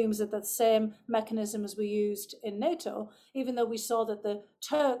Putin assumes that the same mechanisms were used in NATO, even though we saw that the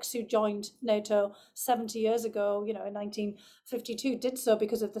Turks who joined NATO 70 years ago, in 1952, did so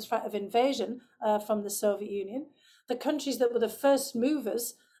because of the threat of invasion from the Soviet Union. The countries that were the first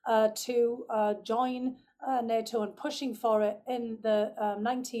movers to join NATO and pushing for it in the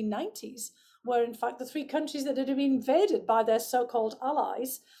 1990s were, in fact, the three countries that had been invaded by their so-called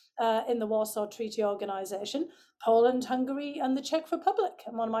allies in the Warsaw Treaty Organization: Poland, Hungary, and the Czech Republic.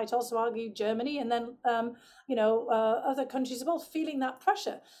 And one might also argue Germany, and then, other countries as well, feeling that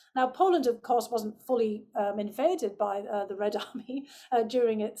pressure. Now, Poland, of course, wasn't fully invaded by the Red Army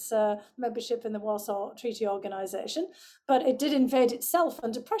during its membership in the Warsaw Treaty Organization, but it did invade itself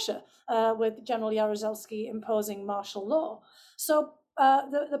under pressure with General Jaruzelski imposing martial law. So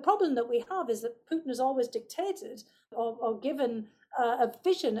the problem that we have is that Putin has always dictated or given a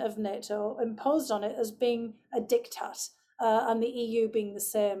vision of NATO imposed on it as being a diktat, and the EU being the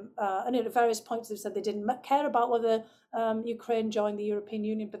same. And at various points they've said they didn't care about whether Ukraine joined the European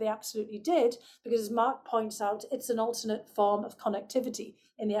Union, but they absolutely did, because, as Mark points out, it's an alternate form of connectivity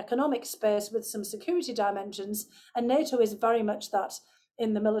in the economic space with some security dimensions, and NATO is very much that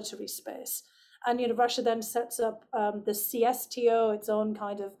in the military space. And Russia then sets up the CSTO, its own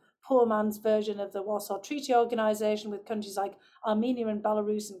kind of poor man's version of the Warsaw Treaty Organization, with countries like Armenia and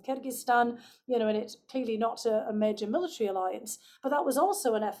Belarus and Kyrgyzstan, and it's clearly not a major military alliance. But that was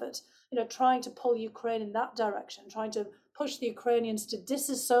also an effort, trying to pull Ukraine in that direction, trying to push the Ukrainians to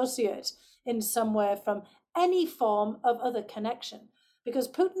disassociate in some way from any form of other connection, because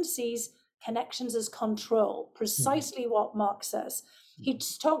Putin sees connections as control, precisely what Mark says. He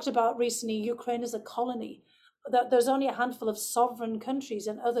talked about recently Ukraine as a colony, that there's only a handful of sovereign countries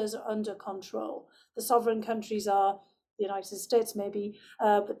and others are under control. The sovereign countries are the United States, maybe,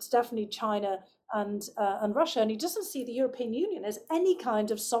 but it's definitely China and Russia. And he doesn't see the European Union as any kind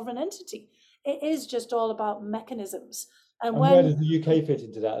of sovereign entity. It is just all about mechanisms. And where does the UK fit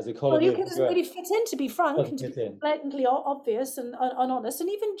into that as a colony? Well, the UK doesn't really fit in, to be frank, and to be blatantly obvious and honest. And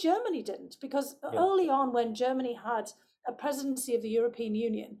even Germany didn't, because early on, when Germany had a presidency of the European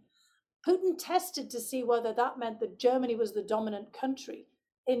Union, Putin tested to see whether that meant that Germany was the dominant country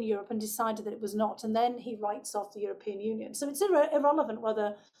in Europe, and decided that it was not. And then he writes off the European Union. So it's irrelevant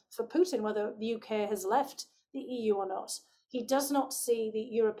whether, for Putin, whether the UK has left the EU or not. He does not see the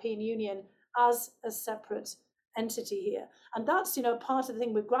European Union as a separate entity here. And that's, part of the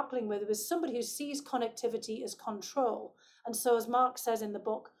thing we're grappling with, is somebody who sees connectivity as control. And so, as Mark says in the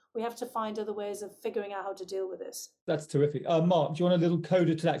book, we have to find other ways of figuring out how to deal with this. That's terrific. Mark, do you want a little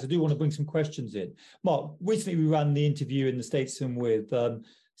coda to that? 'Cause I do want to bring some questions in. Mark, recently we ran the interview in the Statesman with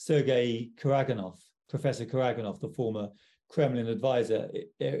Sergei Karaganov, Professor Karaganov, the former Kremlin advisor.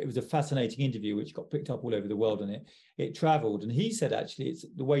 It was a fascinating interview which got picked up all over the world, and it traveled. And he said, actually, it's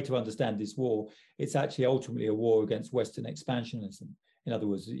the way to understand this war. It's actually ultimately a war against Western expansionism. In other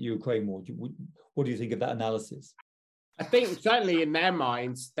words, the Ukraine war. What do you think of that analysis? I think certainly in their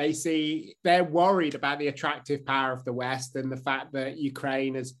minds, they're worried about the attractive power of the West, and the fact that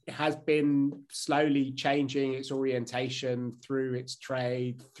Ukraine has been slowly changing its orientation through its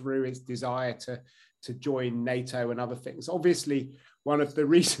trade, through its desire to join NATO and other things. Obviously, one of the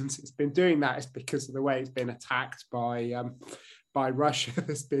reasons it's been doing that is because of the way it's been attacked by Russia.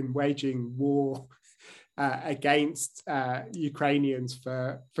 That's been waging war against Ukrainians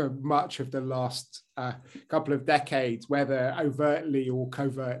for much of the last couple of decades, whether overtly or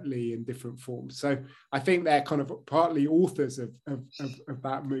covertly in different forms. So I think they're kind of partly authors of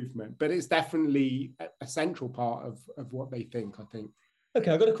that movement, but it's definitely a central part of what they think, I think. Okay,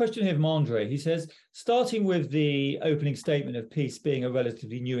 I've got a question here from Andre. He says, starting with the opening statement of peace being a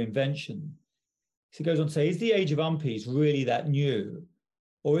relatively new invention, he goes on to say, is the age of unpeace really that new?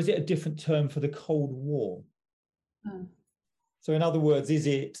 Or is it a different term for the Cold War? So in other words, is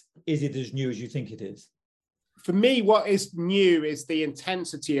it as new as you think it is? For me, what is new is the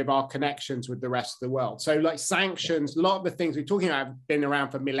intensity of our connections with the rest of the world. So like sanctions, a lot of the things we're talking about have been around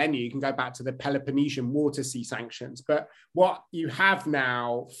for millennia. You can go back to the Peloponnesian War to see sanctions. But what you have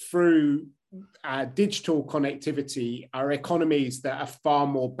now through digital connectivity are economies that are far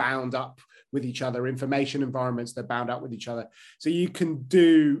more bound up with each other, information environments that are bound up with each other. So you can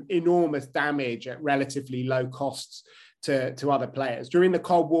do enormous damage at relatively low costs to other players. During the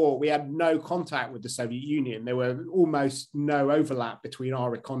Cold War, we had no contact with the Soviet Union. There were almost no overlap between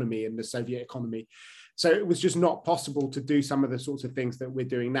our economy and the Soviet economy. So it was just not possible to do some of the sorts of things that we're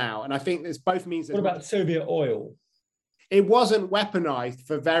doing now. And I think this both means that— What about Soviet oil? It wasn't weaponized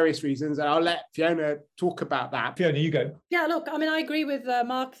for various reasons, and I'll let Fiona talk about that. Fiona, you go. Yeah, look, I mean, I agree with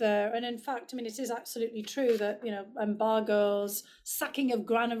Mark there. And in fact, I mean, it is absolutely true that, embargoes, sacking of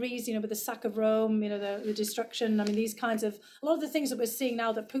granaries, with the sack of Rome, the destruction, I mean, these kinds of, a lot of the things that we're seeing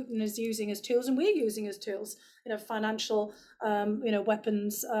now that Putin is using as tools and we're using as tools, financial,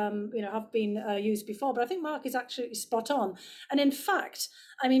 weapons, have been used before. But I think Mark is actually spot on. And in fact,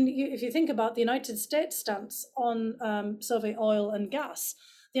 I mean, if you think about the United States stance on Soviet oil and gas,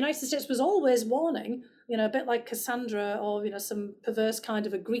 the United States was always warning, a bit like Cassandra or, some perverse kind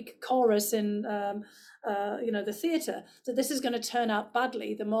of a Greek chorus in, the theatre, that this is going to turn out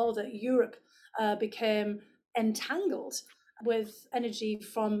badly the more that Europe became entangled with energy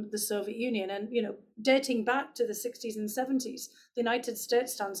from the Soviet Union. And, dating back to the 60s and 70s, the United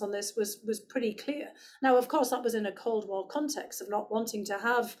States stance on this was pretty clear. Now, of course, that was in a Cold War context of not wanting to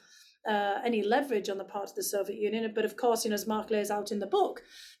have any leverage on the part of the Soviet Union. But of course, as Mark lays out in the book,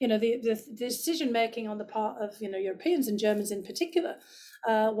 the decision-making on the part of, Europeans and Germans in particular,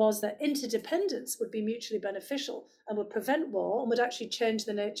 was that interdependence would be mutually beneficial and would prevent war and would actually change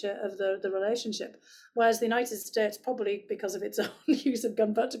the nature of the relationship. Whereas the United States, probably because of its own use of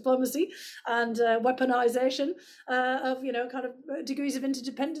gunboat diplomacy and weaponization of, kind of degrees of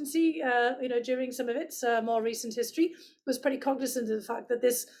interdependency, during some of its more recent history, was pretty cognizant of the fact that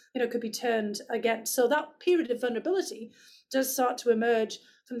this, could be turned against. So that period of vulnerability does start to emerge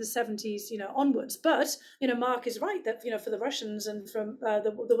from the 70s, onwards. But, Mark is right that, for the Russians and from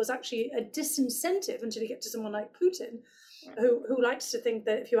there was actually a disincentive until you get to someone like Putin, who likes to think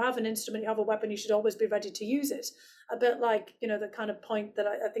that if you have an instrument, you have a weapon, you should always be ready to use it. A bit like, the kind of point that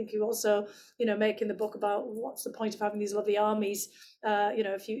I think you also, make in the book about what's the point of having these lovely armies,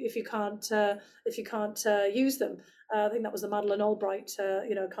 if you can't use them. I think that was the Madeleine Albright,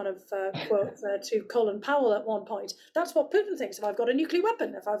 quote to Colin Powell at one point. That's what Putin thinks. If I've got a nuclear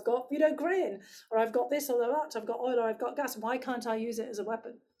weapon, if I've got, grain, or I've got this or that, I've got oil or I've got gas, why can't I use it as a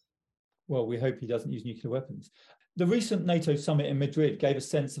weapon? Well, we hope he doesn't use nuclear weapons. The recent NATO summit in Madrid gave a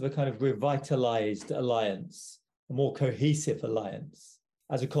sense of a kind of revitalized alliance, a more cohesive alliance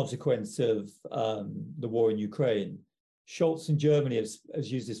as a consequence of the war in Ukraine. Scholz in Germany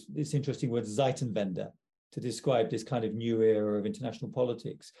has used this interesting word, Zeitenwende, to describe this kind of new era of international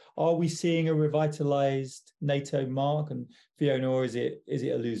politics. Are we seeing a revitalized NATO, Mark and Fiona, or is it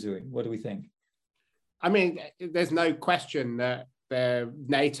illusory? What do we think? I mean, there's no question that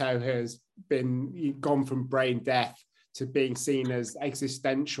NATO has gone from brain death to being seen as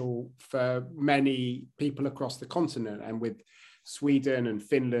existential for many people across the continent, and with Sweden and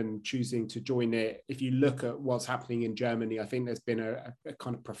Finland choosing to join it. If you look at what's happening in Germany, I think there's been a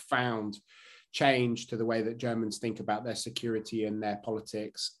kind of profound change to the way that Germans think about their security and their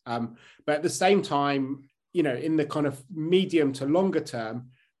politics. But at the same time, in the kind of medium to longer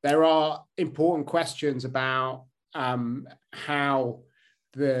term, there are important questions about how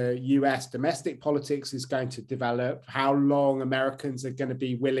the US domestic politics is going to develop, how long Americans are going to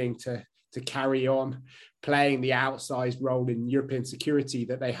be willing to carry on playing the outsized role in European security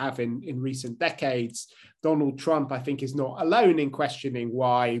that they have in recent decades. Donald Trump, I think, is not alone in questioning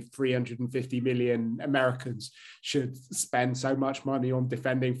why 350 million Americans should spend so much money on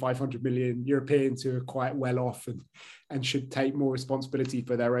defending 500 million Europeans who are quite well off and should take more responsibility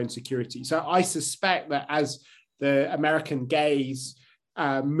for their own security. So I suspect that as the American gaze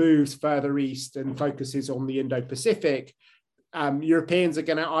moves further east and focuses on the Indo-Pacific, Europeans are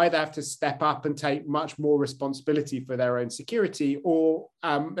going to either have to step up and take much more responsibility for their own security, or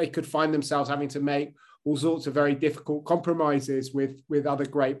they could find themselves having to make all sorts of very difficult compromises with other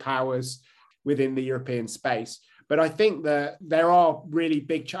great powers within the European space. But I think that there are really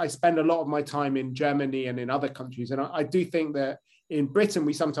big, I spend a lot of my time in Germany and in other countries. And I do think that in Britain,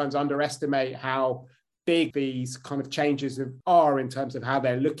 we sometimes underestimate how big these kind of changes are in terms of how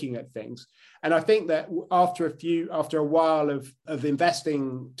they're looking at things. And I think that after a while of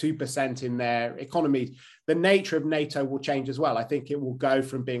investing 2% in their economies, the nature of NATO will change as well. I think it will go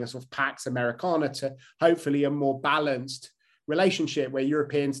from being a sort of Pax Americana to hopefully a more balanced relationship where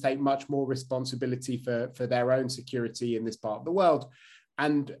Europeans take much more responsibility for their own security in this part of the world.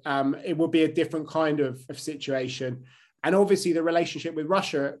 And it will be a different kind of situation. And obviously the relationship with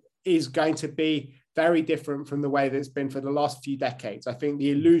Russia is going to be very different from the way that it's been for the last few decades. I think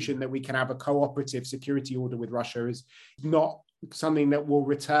the illusion that we can have a cooperative security order with Russia is not something that will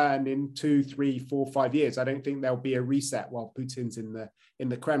return in 2, 3, 4, 5 years. I don't think there'll be a reset while Putin's in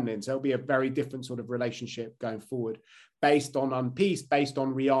the Kremlin. So it'll be a very different sort of relationship going forward, based on peace, based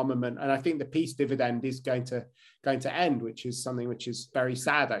on rearmament. And I think the peace dividend is going to end, which is something which is very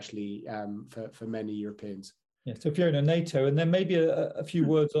sad, actually, for many Europeans. Yeah, so Fiona, NATO, and then maybe a few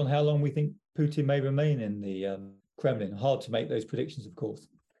words on how long we think Putin may remain in the Kremlin. Hard to make those predictions, of course.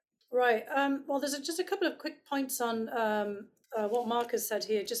 Right. Well, there's just a couple of quick points on what Mark has said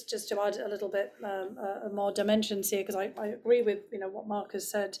here, just to add a little bit more dimensions here, because I agree with what Mark has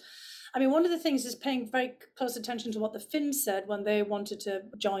said. I mean, one of the things is paying very close attention to what the Finns said when they wanted to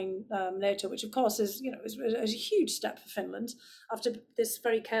join NATO, which of course is a huge step for Finland after this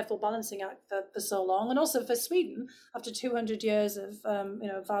very careful balancing act for so long, and also for Sweden after 200 years of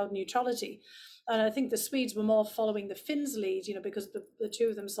vowed neutrality. And I think the Swedes were more following the Finns' lead, because the two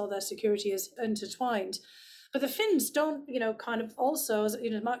of them saw their security as intertwined. But the Finns don't, kind of also, as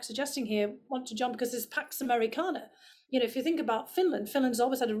Mark's suggesting here, want to jump because it's Pax Americana. If you think about Finland's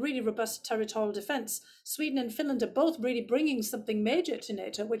always had a really robust territorial defense. Sweden and Finland are both really bringing something major to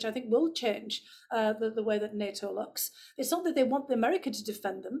NATO, which I think will change the way that NATO looks. It's not that they want America to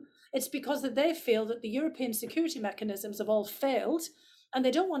defend them. It's because that they feel that the European security mechanisms have all failed, and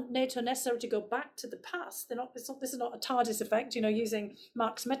they don't want NATO necessarily to go back to the past. This is not a TARDIS effect, using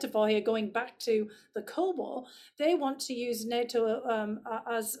Mark's metaphor here, going back to the Cold War. They want to use NATO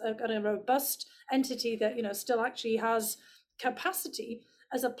as a robust entity that still actually has capacity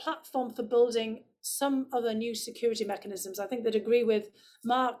as a platform for building some other new security mechanisms. I think they'd agree with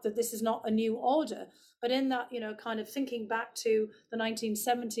Mark that this is not a new order, but in that kind of thinking back to the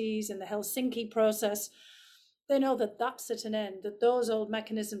 1970s and the Helsinki process, they know that that's at an end, that those old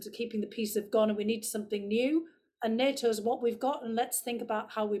mechanisms of keeping the peace have gone and we need something new. And NATO is what we've got, and let's think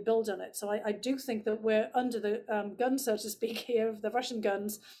about how we build on it. So I do think that we're under the gun, so to speak, here, of the Russian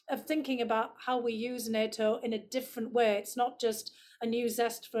guns, of thinking about how we use NATO in a different way. It's not just a new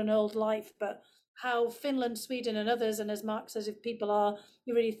zest for an old life, but how Finland, Sweden, and others, and as Mark says, if people are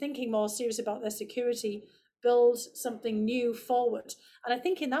really thinking more serious about their security, build something new forward. And I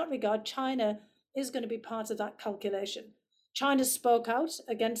think in that regard, China is going to be part of that calculation. China spoke out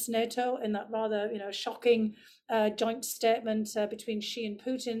against NATO in that rather, shocking joint statement between Xi and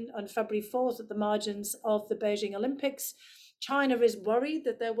Putin on February 4th at the margins of the Beijing Olympics. China is worried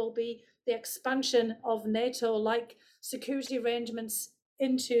that there will be the expansion of NATO-like security arrangements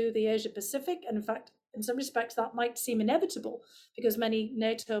into the Asia Pacific. And in fact, in some respects, that might seem inevitable because many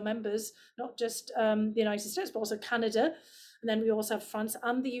NATO members, not just the United States, but also Canada, and then we also have France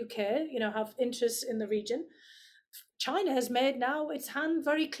and the UK, have interests in the region. China has made now its hand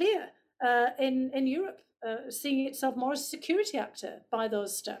very clear in Europe, seeing itself more as a security actor by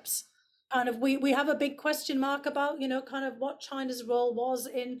those steps. And we have a big question mark about, kind of what China's role was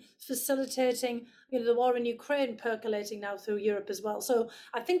in facilitating, the war in Ukraine percolating now through Europe as well. So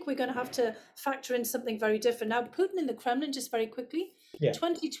I think we're going to have to factor in something very different. Now, Putin in the Kremlin, just very quickly,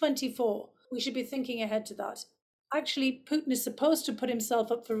 2024, we should be thinking ahead to that. Actually, Putin is supposed to put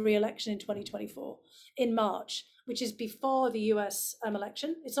himself up for re-election in 2024 in March, which is before the US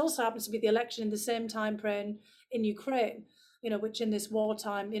election. It also happens to be the election in the same time frame in Ukraine, which in this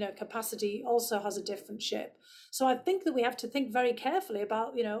wartime, capacity also has a different shape. So I think that we have to think very carefully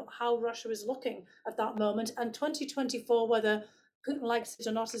about, how Russia is looking at that moment, and 2024, whether Putin likes it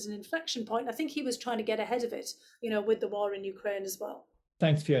or not, as an inflection point. I think he was trying to get ahead of it, with the war in Ukraine as well.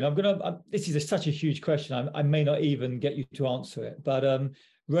 Thanks, Fiona. This is such a huge question. I may not even get you to answer it, but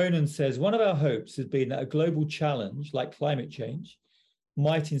Ronan says, one of our hopes has been that a global challenge like climate change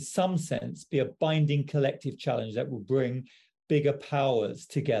might in some sense be a binding collective challenge that will bring bigger powers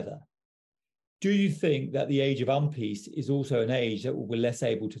together. Do you think that the age of unpeace is also an age that will be less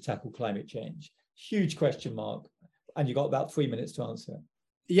able to tackle climate change? Huge question mark. And you've got about 3 minutes to answer.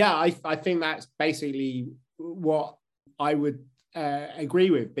 Yeah, I think that's basically what I would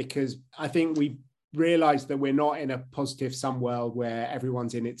agree with, because I think we realize that we're not in a positive sum world where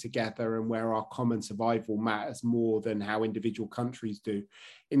everyone's in it together and where our common survival matters more than how individual countries do.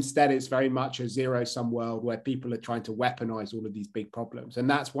 Instead, it's very much a zero-sum world where people are trying to weaponize all of these big problems. And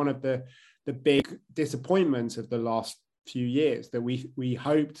that's one of the big disappointments of the last few years, that we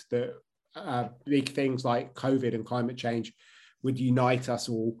hoped that big things like COVID and climate change would unite us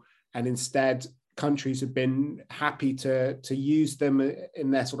all. And instead, countries have been happy to use them in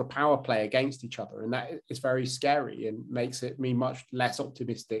their sort of power play against each other. And that is very scary and makes me much less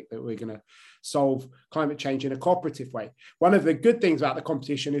optimistic that we're going to solve climate change in a cooperative way. One of the good things about the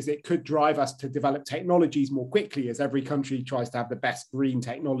competition is it could drive us to develop technologies more quickly, as every country tries to have the best green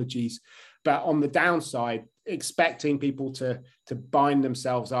technologies. But on the downside, expecting people to bind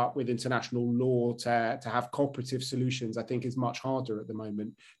themselves up with international law to have cooperative solutions, I think is much harder at the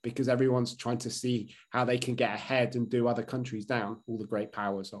moment, because everyone's trying to see how they can get ahead and do other countries down. All the great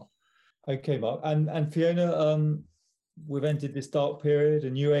powers are. Okay, Mark. And Fiona, we've entered this dark period, a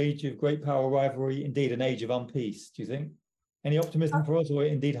new age of great power rivalry, indeed an age of unpeace, do you think? Any optimism for us, or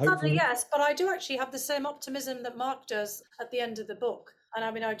indeed hope? Sadly, yes, but I do actually have the same optimism that Mark does at the end of the book. And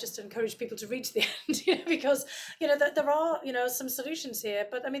I mean, I just encourage people to read to the end, because, there are, some solutions here,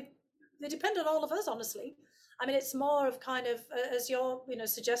 but I mean, they depend on all of us, honestly. I mean, it's more of kind of, as you're,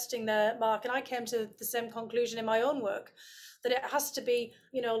 suggesting there, Mark, and I came to the same conclusion in my own work, that it has to be,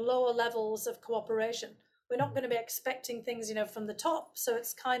 lower levels of cooperation. We're not going to be expecting things, from the top. So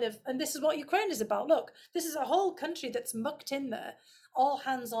it's kind of, and this is what Ukraine is about. Look, this is a whole country that's mucked in there, all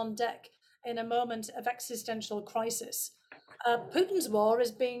hands on deck in a moment of existential crisis. Putin's war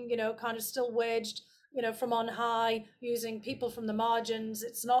is being, kind of still waged, from on high, using people from the margins.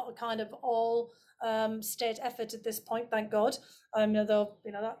 It's not a kind of all state effort at this point, thank God. Though,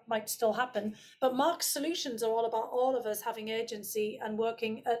 that might still happen. But Mark's solutions are all about all of us having agency and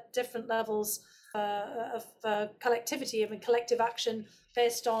working at different levels of collectivity and collective action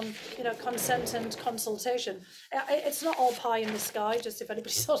based on, consent and consultation. It's not all pie in the sky, just if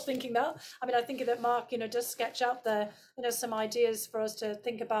anybody's sort of thinking that. I mean, I think that Mark, does sketch out there, some ideas for us to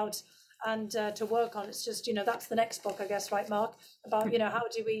think about and to work on. It's just, that's the next book, I guess, right, Mark, about, how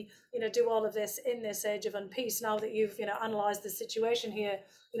do we, do all of this in this age of unpeace. Now that you've, analysed the situation here,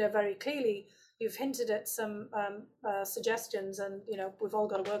 very clearly, you've hinted at some suggestions, and, we've all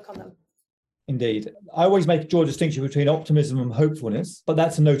got to work on them. Indeed. I always draw a distinction between optimism and hopefulness, but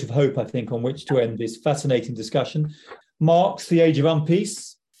that's a note of hope, I think, on which to end this fascinating discussion. Mark's The Age of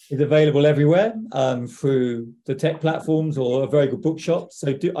Unpeace is available everywhere through the tech platforms or a very good bookshop.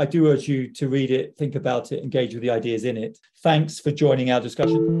 So I do urge you to read it, think about it, engage with the ideas in it. Thanks for joining our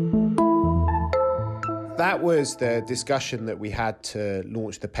discussion. That was the discussion that we had to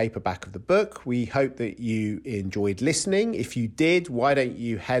launch the paperback of the book. We hope that you enjoyed listening. If you did, why don't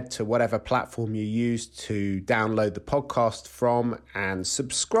you head to whatever platform you use to download the podcast from and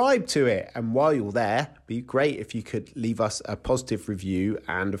subscribe to it. And while you're there, it'd be great if you could leave us a positive review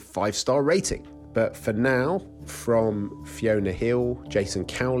and a 5-star rating. But for now, from Fiona Hill, Jason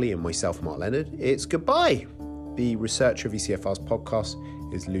Cowley and myself, Mark Leonard, it's goodbye. The researcher of ECFR's podcast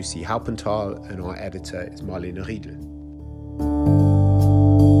is Lucy Halpenthal, and our editor is Marlene Riedel.